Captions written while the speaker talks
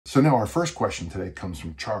So now our first question today comes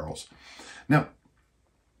from Charles. Now,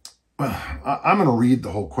 I'm going to read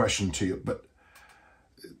the whole question to you, but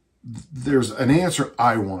there's an answer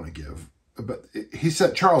I want to give. But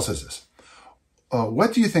Charles says this.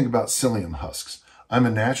 What do you think about psyllium husks? I'm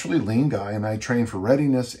a naturally lean guy and I train for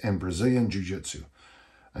readiness and Brazilian Jiu-Jitsu.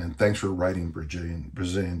 And thanks for writing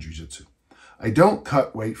Brazilian Jiu-Jitsu. I don't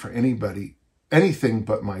cut weight for anything,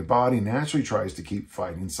 but my body naturally tries to keep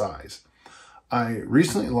fighting size. I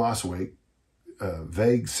recently lost weight,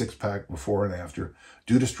 vague six-pack before and after,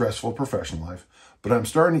 due to stressful professional life, but I'm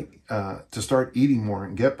starting to start eating more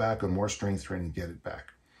and get back on more strength training to get it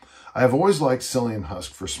back. I have always liked psyllium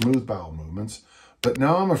husk for smooth bowel movements, but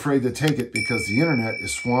now I'm afraid to take it because the internet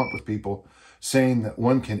is swamped with people saying that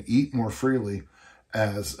one can eat more freely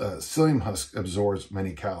as psyllium husk absorbs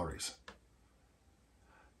many calories.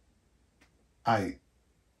 My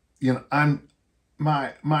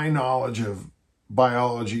knowledge of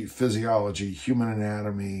biology, physiology, human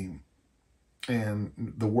anatomy, and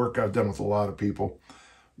the work I've done with a lot of people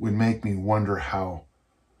would make me wonder how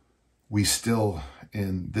we still,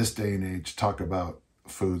 in this day and age, talk about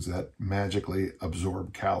foods that magically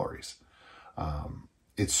absorb calories.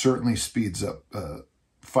 It certainly speeds up,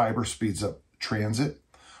 fiber speeds up transit,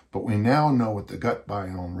 but we now know with the gut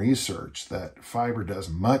biome research that fiber does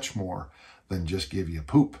much more than just give you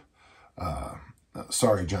poop.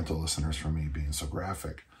 Sorry, gentle listeners, for me being so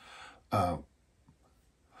graphic. But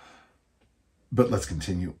let's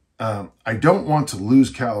continue. I don't want to lose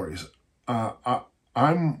calories.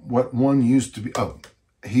 I'm what one used to be.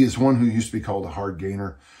 He is one who used to be called a hard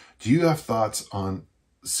gainer. Do you have thoughts on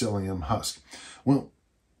psyllium husk? Well,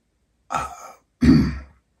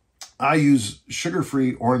 I use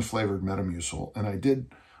sugar-free, orange-flavored Metamucil, and I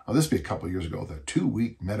did, this would be a couple of years ago, the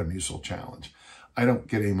 2-week Metamucil challenge. I don't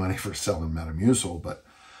get any money for selling Metamucil, but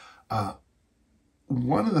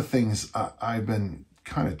one of the things I've been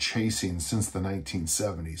kind of chasing since the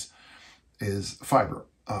 1970s is fiber.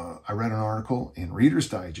 I read an article in Reader's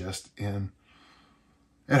Digest, and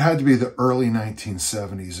it had to be the early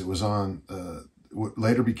 1970s. It was on what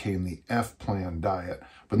later became the F-Plan diet,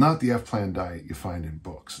 but not the F-Plan diet you find in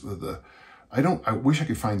books. I wish I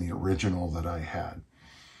could find the original that I had.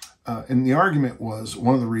 And the argument was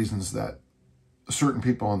one of the reasons that certain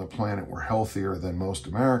people on the planet were healthier than most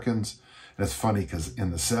Americans. And it's funny because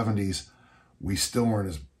in the 70s, we still weren't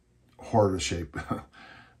as horrid a shape.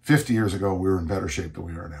 50 years ago, we were in better shape than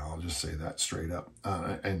we are now. I'll just say that straight up.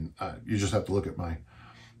 You just have to look at my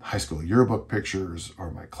high school yearbook pictures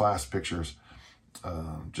or my class pictures.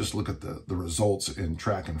 Just look at the results in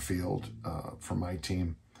track and field for my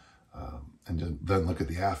team. And then look at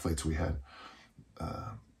the athletes we had.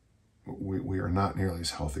 We are not nearly as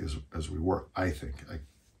healthy as we were, I think.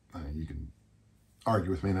 You can argue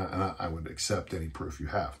with me, and I would accept any proof you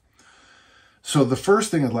have. So the first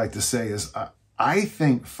thing I'd like to say is I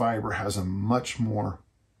think fiber has a much more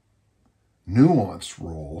nuanced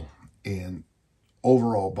role in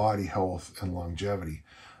overall body health and longevity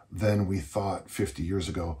than we thought 50 years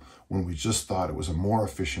ago, when we just thought it was a more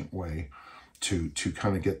efficient way to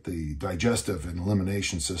kind of get the digestive and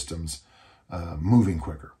elimination systems moving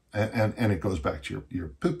quicker. And it goes back to your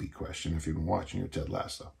poopy question, if you've been watching your Ted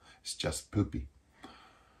Lasso. It's just poopy.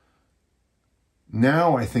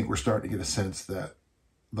 Now I think we're starting to get a sense that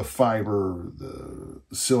the fiber, the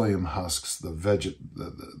psyllium husks, the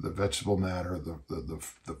vegetable matter,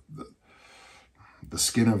 the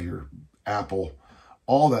skin of your apple,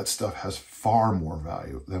 all that stuff has far more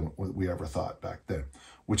value than what we ever thought back then,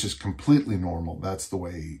 which is completely normal. That's the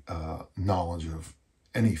way knowledge of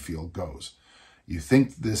any field goes. You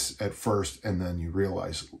think this at first, and then you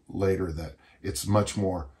realize later that it's much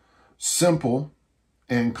more simple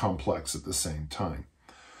and complex at the same time.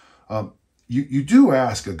 You do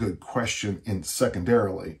ask a good question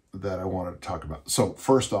secondarily that I wanted to talk about. So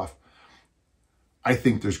first off, I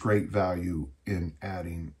think there's great value in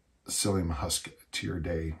adding psyllium husk to your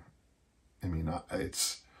day. I mean,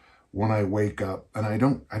 it's when I wake up, and I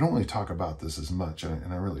don't really talk about this as much,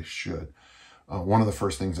 and I really should. One of the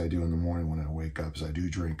first things I do in the morning when I wake up is I do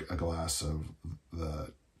drink a glass of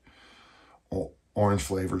the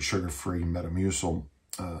orange-flavored, sugar-free Metamucil,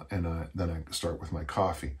 and then I start with my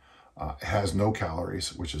coffee. It has no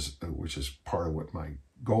calories, which is part of what my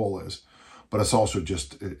goal is, but it's also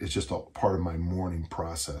just a part of my morning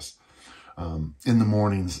process. In the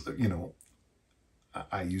mornings, you know,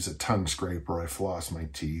 I use a tongue scraper, I floss my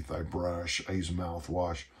teeth, I brush, I use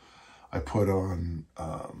mouthwash, I put on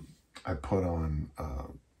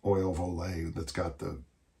oil of Olay that's got the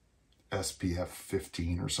SPF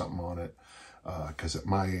 15 or something on it. because at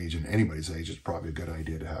my age and anybody's age, it's probably a good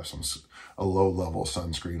idea to have a low-level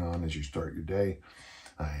sunscreen on as you start your day.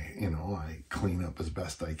 I clean up as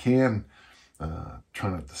best I can, try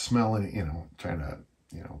not to smell any, trying to,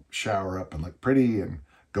 shower up and look pretty and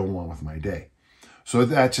go on with my day. So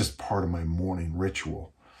that's just part of my morning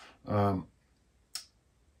ritual. I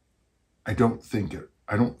don't think it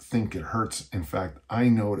hurts. In fact, I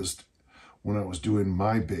noticed when I was doing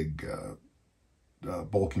my big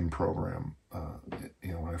bulking program,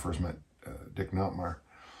 when I first met Dick Notmeyer,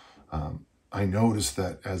 I noticed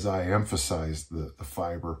that as I emphasized the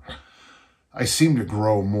fiber, I seemed to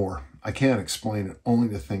grow more. I can't explain it.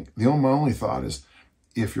 My only thought is,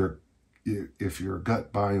 if your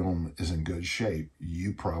gut biome is in good shape,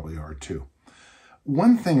 you probably are too.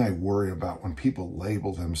 One thing I worry about when people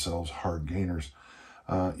label themselves hard gainers,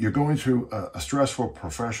 you're going through a stressful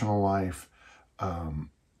professional life.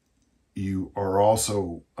 You are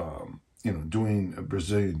also, doing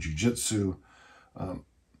Brazilian Jiu-Jitsu.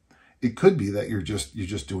 It could be that you're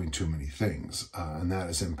just doing too many things, and that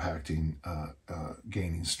is impacting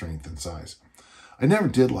gaining strength and size. I never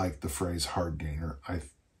did like the phrase hard gainer,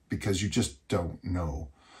 because you just don't know.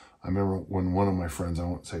 I remember when one of my friends, I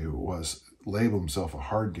won't say who it was, labeled himself a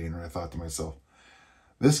hard gainer, I thought to myself,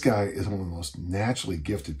 this guy is one of the most naturally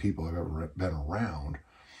gifted people I've ever been around,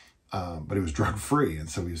 but he was drug-free, and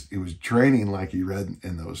so he was training like he read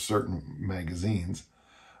in those certain magazines.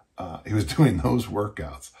 He was doing those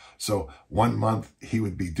workouts. So 1 month he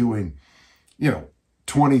would be doing,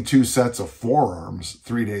 22 sets of forearms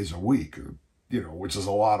 3 days a week, which is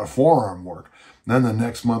a lot of forearm work. And then the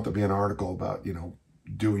next month there'd be an article about,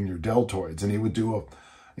 doing your deltoids, and he would do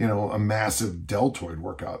a massive deltoid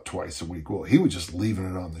workout twice a week. Well, he was just leaving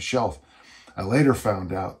it on the shelf. I later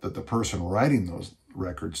found out that the person writing those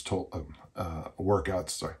records told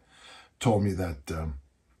me that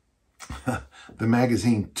the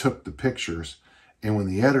magazine took the pictures, and when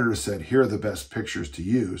the editor said, here are the best pictures to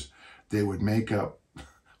use, they would make up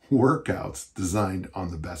workouts designed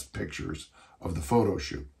on the best pictures of the photo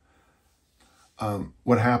shoot.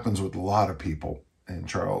 What happens with a lot of people, and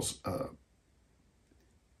Charles,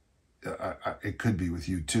 it could be with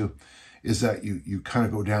you too, is that you kind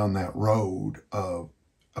of go down that road of,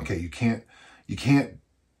 okay, you can't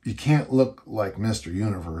look like Mr.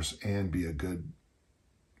 Universe and be a good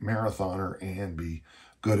marathoner and be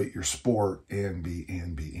good at your sport and be.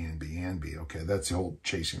 Okay, that's the whole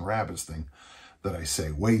chasing rabbits thing that I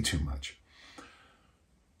say way too much.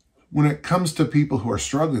 When it comes to people who are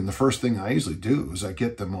struggling, the first thing I usually do is I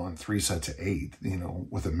get them on 3 sets of 8,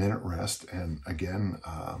 with a minute rest. And again,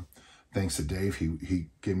 thanks to Dave, he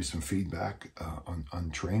gave me some feedback on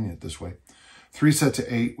training it this way. 3 sets of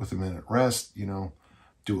 8 with a minute rest,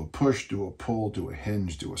 do a push, do a pull, do a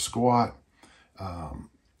hinge, do a squat.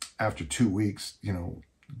 After 2 weeks,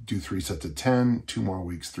 do 3 sets of 10, 2 more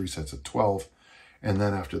weeks, 3 sets of 12. And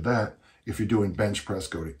then after that, if you're doing bench press,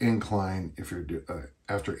 go to incline. If you're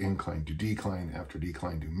after incline, do decline. After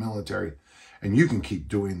decline, do military. And you can keep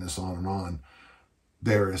doing this on and on.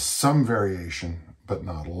 There is some variation, but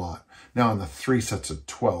not a lot. Now, in the 3 sets of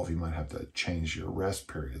 12, you might have to change your rest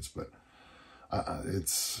periods, but I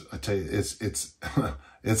tell you,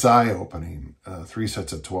 it's eye-opening. 3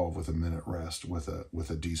 sets of 12 with a minute rest with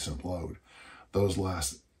a decent load. Those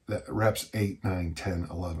reps 8, 9, 10,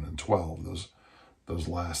 11, and 12. Those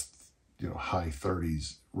last high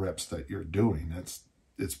 30s reps that you're doing,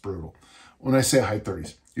 it's brutal. When I say high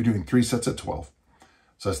 30s, you're doing 3 sets of 12,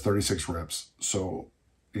 so that's 36 reps. So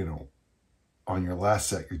on your last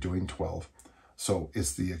set you're doing 12. So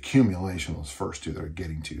it's the accumulation of those first two that are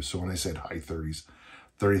getting to you. So when I said high 30s,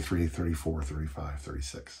 33, 34, 35,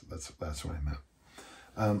 36, that's what I meant.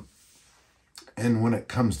 And when it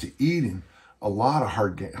comes to eating, a lot of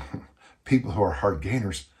people who are hard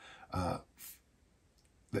gainers,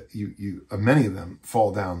 many of them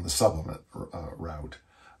fall down the supplement route.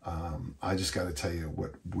 I just got to tell you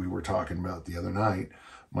what we were talking about the other night,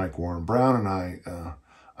 Mike Warren Brown and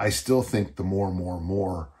I still think the more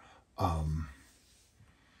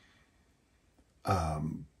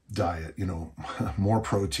diet, more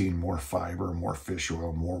protein, more fiber, more fish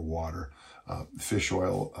oil, more water. Fish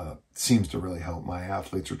oil seems to really help my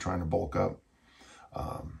athletes who are trying to bulk up.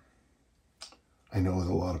 I know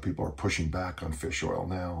that a lot of people are pushing back on fish oil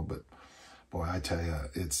now, but boy, I tell you,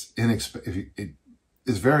 it's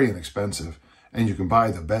very inexpensive, and you can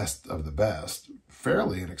buy the best of the best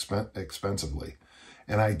fairly inexpensively.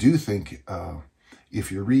 And I do think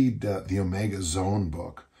if you read the Omega Zone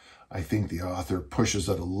book, I think the author pushes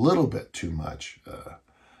it a little bit too much.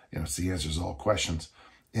 It's the answers to all questions.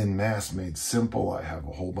 In Mass Made Simple, I have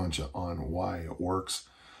a whole bunch on why it works.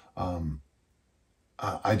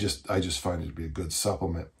 I just find it to be a good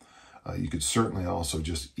supplement. You could certainly also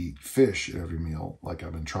just eat fish at every meal, like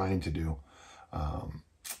I've been trying to do.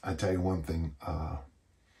 I tell you one thing,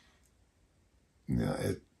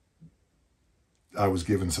 I was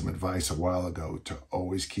given some advice a while ago to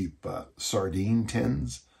always keep sardine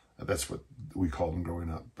tins. That's what we called them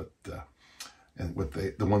growing up, but and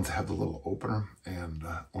with the ones that have the little opener. And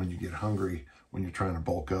when you get hungry, when you're trying to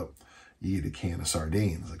bulk up, you eat a can of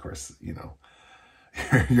sardines. Of course, you know,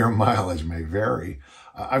 your mileage may vary.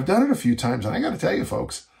 I've done it a few times, and I got to tell you,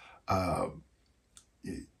 folks,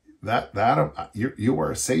 you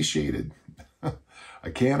are satiated.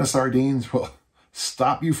 A can of sardines will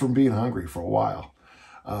stop you from being hungry for a while.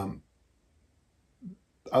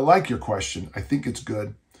 I like your question. I think it's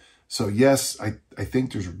good. So yes, I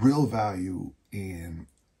think there's real value in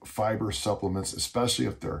fiber supplements, especially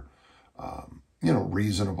if they're, you know,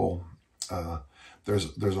 reasonable.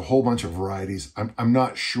 There's a whole bunch of varieties. I'm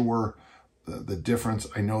not sure the difference.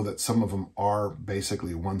 I know that some of them are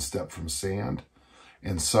basically one step from sand,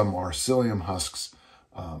 and some are psyllium husks.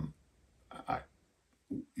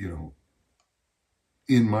 You know,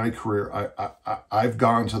 in my career, I've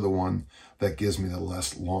gone to the one that gives me the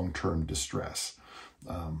less long-term distress.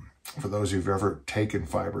 For those who've ever taken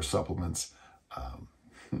fiber supplements,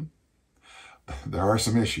 there are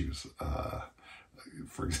some issues.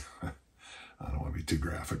 For example, I don't want to be too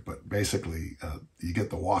graphic, but basically you get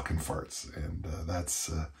the walking farts, and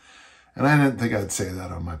and I didn't think I'd say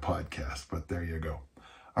that on my podcast, but there you go.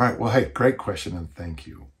 All right, well, hey, great question, and thank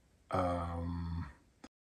you.